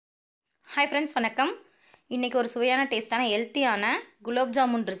Hi friends, வணக்கம். இன்னைக்கு ஒரு சுவையான டேஸ்டான ஹெல்த்தியான குலாப்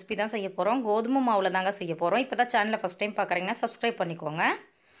ஜாமுன் ரெசிபி தான் செய்ய போறோம். கோதுமை மாவுல தாங்க செய்ய போறோம். இப்போதான் சேனலை ஃபர்ஸ்ட் டைம் பார்க்குறீங்கன்னா சப்ஸ்கிரைப் பண்ணிக்கோங்க.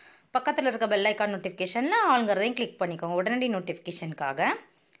 பக்கத்தில் இருக்க பெல் ஐக்கான் நோட்டிஃபிகேஷனில் ஆளுங்கிறதையும் கிளிக் பண்ணிக்கோங்க உடனடி நோட்டிஃபிகேஷனுக்காக.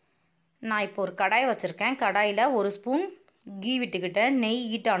 நான் இப்போ ஒரு கடாய் வச்சுருக்கேன். கடாயில் ஒரு ஸ்பூன் கீ விட்டுக்கிட்டேன். நெய்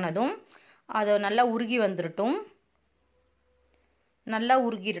ஹீட் ஆனதும் அதை நல்லா உருகி வந்துடட்டும். நல்லா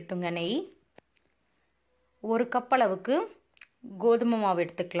உருகிடட்டுங்க நெய். ஒரு கப் அளவுக்கு கோதுமை மாவு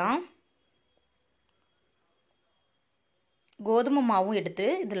எடுத்துக்கலாம். கோதுமை மாவும் எடுத்து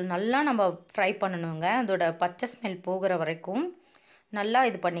இதில் நல்லா நம்ம ஃப்ரை பண்ணணுங்க. அதோட பச்சை ஸ்மெல் போகிற வரைக்கும் நல்லா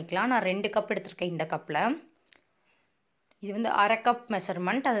இது பண்ணிக்கலாம். நான் 2 கப் எடுத்துருக்கேன் இந்த கப்பில். இது வந்து அரை கப்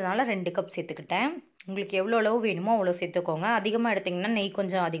மெஷர்மெண்ட், அதனால் 2 கப் சேர்த்துக்கிட்டேன். உங்களுக்கு எவ்வளோ அளவு வேணுமோ அவ்வளோ சேர்த்துக்கோங்க. அதிகமாக எடுத்திங்கன்னா நெய்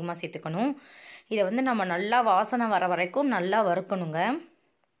கொஞ்சம் அதிகமாக சேர்த்துக்கணும். இதை வந்து நம்ம நல்லா வாசனை வர வரைக்கும் நல்லா வறுக்கணுங்க.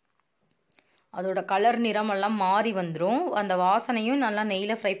 அதோட கலர் நிறமெல்லாம் மாறி வந்துடும். அந்த வாசனையும் நல்லா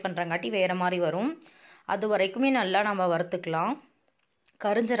நெய்யில் ஃப்ரை பண்ணுறங்காட்டி வேறு மாதிரி வரும். அது வரைக்குமே நல்லா நம்ம வறுத்துக்கலாம்.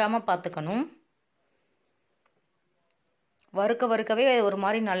 கரிஞ்சிராமல் பார்த்துக்கணும். வறுக்கவே ஒரு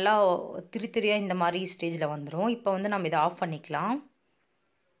மாதிரி நல்லா திரியாக இந்த மாதிரி ஸ்டேஜில் வந்துடும். இப்போ வந்து நம்ம இதை ஆஃப் பண்ணிக்கலாம்.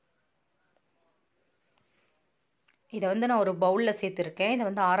 இதை வந்து நான் ஒரு பவுலில் சேர்த்துருக்கேன். இதை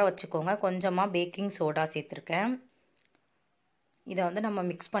வந்து ஆற வச்சுக்கோங்க. கொஞ்சமாக பேக்கிங் சோடா சேர்த்துருக்கேன். இதை வந்து நம்ம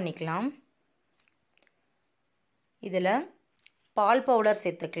மிக்ஸ் பண்ணிக்கலாம். இதில் பால் பவுடர்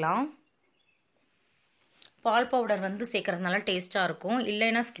சேர்த்துக்கலாம். பால் பவுடர் வந்து சேர்க்குறதுனால டேஸ்ட்டாக இருக்கும்.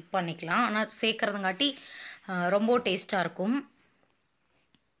 இல்லைன்னா ஸ்கிப் பண்ணிக்கலாம். ஆனால் சேர்க்குறதுங்காட்டி ரொம்ப டேஸ்ட்டாக இருக்கும்.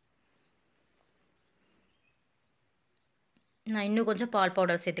 நான் இன்னும் கொஞ்சம் பால்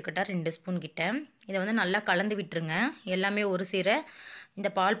பவுடர் சேர்த்துக்கிட்டேன், 2 ஸ்பூன் கிட்ட. இதை வந்து நல்லா கலந்து விட்டுருங்க. எல்லாமே ஒரு சேர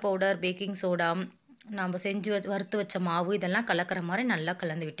இந்த பால் பவுடர், பேக்கிங் சோடா, நம்ம செஞ்சு வறுத்து வச்ச மாவு இதெல்லாம் கலக்கிற மாதிரி நல்லா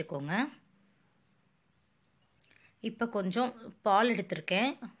கலந்து விட்டுக்கோங்க. இப்போ கொஞ்சம் பால்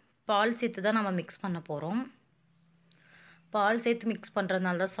எடுத்திருக்கேன். பால் சேர்த்து தான் நம்ம மிக்ஸ் பண்ண போகிறோம். பால் சேர்த்து மிக்ஸ்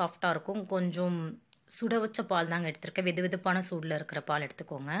பண்ணுறதுனால தான் சாஃப்டாக இருக்கும். கொஞ்சம் சுட வச்ச பால் தாங்க எடுத்திருக்கேன். வெதுவெதுப்பான சூடில் இருக்கிற பால்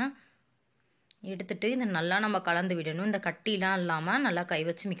எடுத்துக்கோங்க. எடுத்துகிட்டு இதை நல்லா நம்ம கலந்து விடணும். இந்த கட்டிலாம் இல்லாமல் நல்லா கை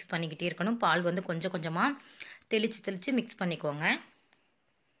வச்சு மிக்ஸ் பண்ணிக்கிட்டே இருக்கணும். பால் வந்து கொஞ்சம் கொஞ்சமாக தெளித்து மிக்ஸ் பண்ணிக்கோங்க.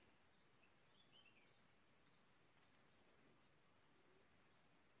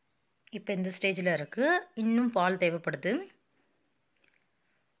 இப்போ இந்த ஸ்டேஜில் இருக்குது. இன்னும் பால் தேவைப்படுது.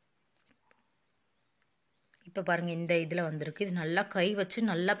 இப்போ பாருங்கள், இந்த இதில் வந்திருக்கு. இது நல்லா கை வச்சு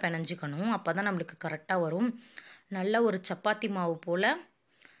நல்லா பிணைஞ்சிக்கணும். அப்போ தான் நம்மளுக்கு கரெக்டாக வரும். நல்லா ஒரு சப்பாத்தி மாவு போல்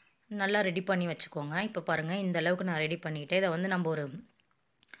நல்லா ரெடி பண்ணி வச்சுக்கோங்க. இப்போ பாருங்கள், இந்த அளவுக்கு நான் ரெடி பண்ணிக்கிட்டேன். இதை வந்து நம்ம ஒரு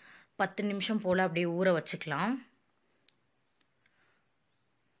 10 நிமிஷம் போல் அப்படியே ஊற வச்சுக்கலாம்.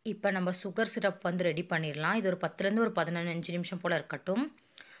 இப்போ நம்ம சுகர் சிரப் வந்து ரெடி பண்ணிடலாம். இது ஒரு 10லேருந்து ஒரு 15 நிமிஷம் போல் இருக்கட்டும்.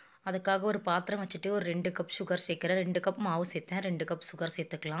 அதுக்காக ஒரு பாத்திரம் வச்சுட்டு ஒரு 2 கப் சுகர் சேர்க்குறேன். 2 கப் மாவு சேர்த்தேன். 2 கப் சுகர்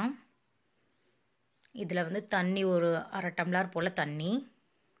சேர்த்துக்கலாம். இதில் வந்து தண்ணி ஒரு அரை டம்ளர் போல் தண்ணி.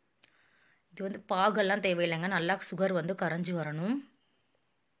 இது வந்து பாகெல்லாம் தேவையில்லைங்க. நல்லா சுகர் வந்து கரைஞ்சி வரணும்.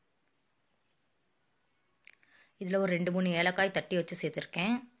 இதில் ஒரு 2-3 ஏலக்காய் தட்டி வச்சு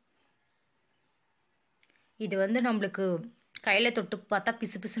சேர்த்துருக்கேன். இது வந்து நம்மளுக்கு கையில் தொட்டு பார்த்தா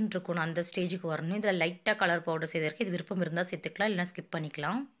பிசு பிசுன்னு இருக்கணும். அந்த ஸ்டேஜுக்கு வரணும். இதில் லைட்டாக கலர் பவுடர் சேர்த்துருக்கேன். இது விருப்பம் இருந்தால் சேர்த்துக்கலாம், இல்லைனா ஸ்கிப்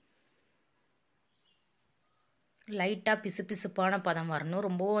பண்ணிக்கலாம். லைட்டாக பிசு பிசுப்பான பதம் வரணும்.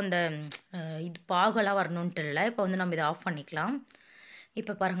 ரொம்பவும் அந்த இது பாகெல்லாம் வரணுன்ட்டு இல்லை. இப்போ வந்து நம்ம இதை ஆஃப் பண்ணிக்கலாம்.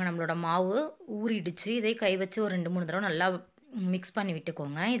 இப்போ பாருங்கள், நம்மளோட மாவு ஊறிடுச்சு. இதை கை வச்சு ஒரு 2-3 தடவை நல்லா மிக்ஸ் பண்ணி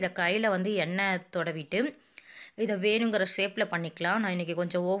விட்டுக்கோங்க. இதை கையில் வந்து எண்ணெய் தடவிட்டு இதை வேணுங்கிற ஷேப்பில் பண்ணிக்கலாம். நான் இன்றைக்கி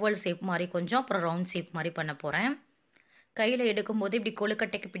கொஞ்சம் ஓவல் ஷேப் மாதிரி, கொஞ்சம் அப்புறம் ரவுண்ட் ஷேப் மாதிரி பண்ண போகிறேன். கையில் எடுக்கும்போது இப்படி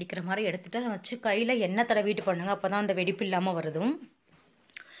கொழுக்கட்டைக்கு பிடிக்கிற மாதிரி எடுத்துகிட்டு அதை வச்சு கையில் எண்ணெய் தடவிட்டு பண்ணுங்கள். அப்போ தான் அந்த வெடிப்பு இல்லாமல் வருதும்.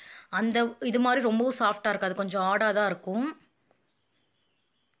 அந்த இது மாதிரி ரொம்பவும் சாஃப்டாக இருக்காது, கொஞ்சம் ஆடாக தான் இருக்கும்.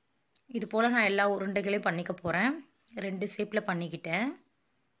 இது போல் நான் எல்லா உருண்டைகளையும் பண்ணிக்க போகிறேன். 2 ஷேப்பில் பண்ணிக்கிட்டேன்.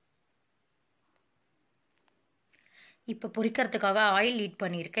 இப்போ பொரிக்கிறதுக்காக ஆயில் ஹீட்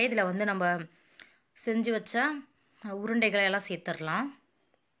பண்ணியிருக்கேன். இதில் வந்து நம்ம செஞ்சு வச்ச உருண்டைகளை எல்லாம் சேர்த்துடலாம்.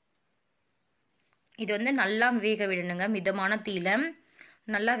 இது வந்து நல்லா வேக விடணுங்க. மிதமான தீயில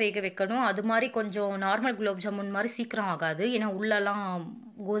நல்லா வேக வைக்கணும். அது மாதிரி கொஞ்சம் நார்மல் குலாப் ஜாமுன் மாதிரி சீக்கிரம் ஆகாது. ஏன்னா உள்ளெல்லாம்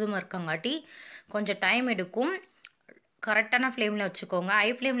கோதுமை இருக்கங்காட்டி கொஞ்சம் டைம் எடுக்கும். கரெக்டான ஃப்ளேமில் வச்சுக்கோங்க. ஹை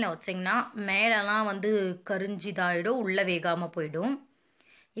ஃப்ளேமில் வச்சிங்கன்னா மேலெல்லாம் வந்து கரிஞ்சி இதாகிடும், உள்ளே வேகாமல் போயிடும்.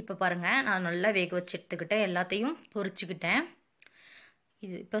 இப்போ பாருங்கள், நான் நல்லா வேக வச்சு எடுத்துக்கிட்டேன். எல்லாத்தையும் பொரிச்சுக்கிட்டேன்.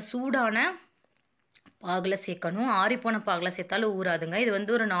 இது இப்போ சூடான பாகில் சேர்க்கணும். ஆறிப்போன பாகில் சேர்த்தாலும் ஊறாதுங்க. இது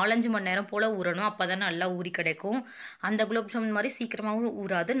வந்து ஒரு 4-5 மணி நேரம் போல் ஊறணும். அப்போ தான் நல்லா ஊறி கிடைக்கும். அந்த குலாப் ஜாமுன் மாதிரி சீக்கிரமாகவும்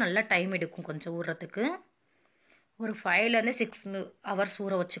ஊறாது. நல்லா டைம் எடுக்கும் கொஞ்சம் ஊறுறதுக்கு. ஒரு 5லேருந்து 6 ஹவர்ஸ்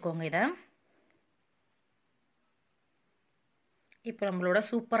ஊற வச்சுக்கோங்க. இதை இப்போ நம்மளோட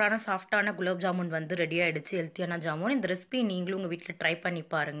சூப்பரான சாஃப்டான குலோப் ஜாமுன் வந்து ரெடி ஆகிடுச்சு. ஹெல்த்தியான ஜாமுன். இந்த ரெசிபி நீங்களும் உங்கள் வீட்டில் ட்ரை பண்ணி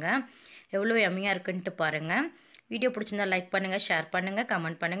பாருங்கள். எவ்வளோ எம்மியாக இருக்குன்ட்டு பாருங்கள். வீடியோ பிடிச்சிருந்தா லைக் பண்ணுங்கள், ஷேர் பண்ணுங்கள்,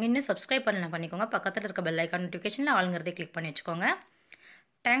 கமெண்ட் பண்ணுங்கள். இன்னும் சப்ஸ்கிரைப் பண்ணலாம் பண்ணிக்கோங்க. பக்கத்தில் இருக்க பெல் ஐக்கான் நோட்டிஃபிகேஷனில் ஆளுங்கிறதே கிளிக் பண்ணி வச்சுக்கோங்க.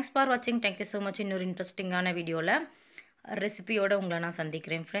 தேங்க்ஸ் ஃபார் வாட்சிங். Thank you so much. இன்னொரு இன்ட்ரெஸ்டிங்கான வீடியோவில் ரெசிபியோடு உங்களை நான்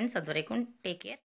சந்திக்கிறேன் ஃப்ரெண்ட்ஸ். அது வரைக்கும் டேக் கேர்.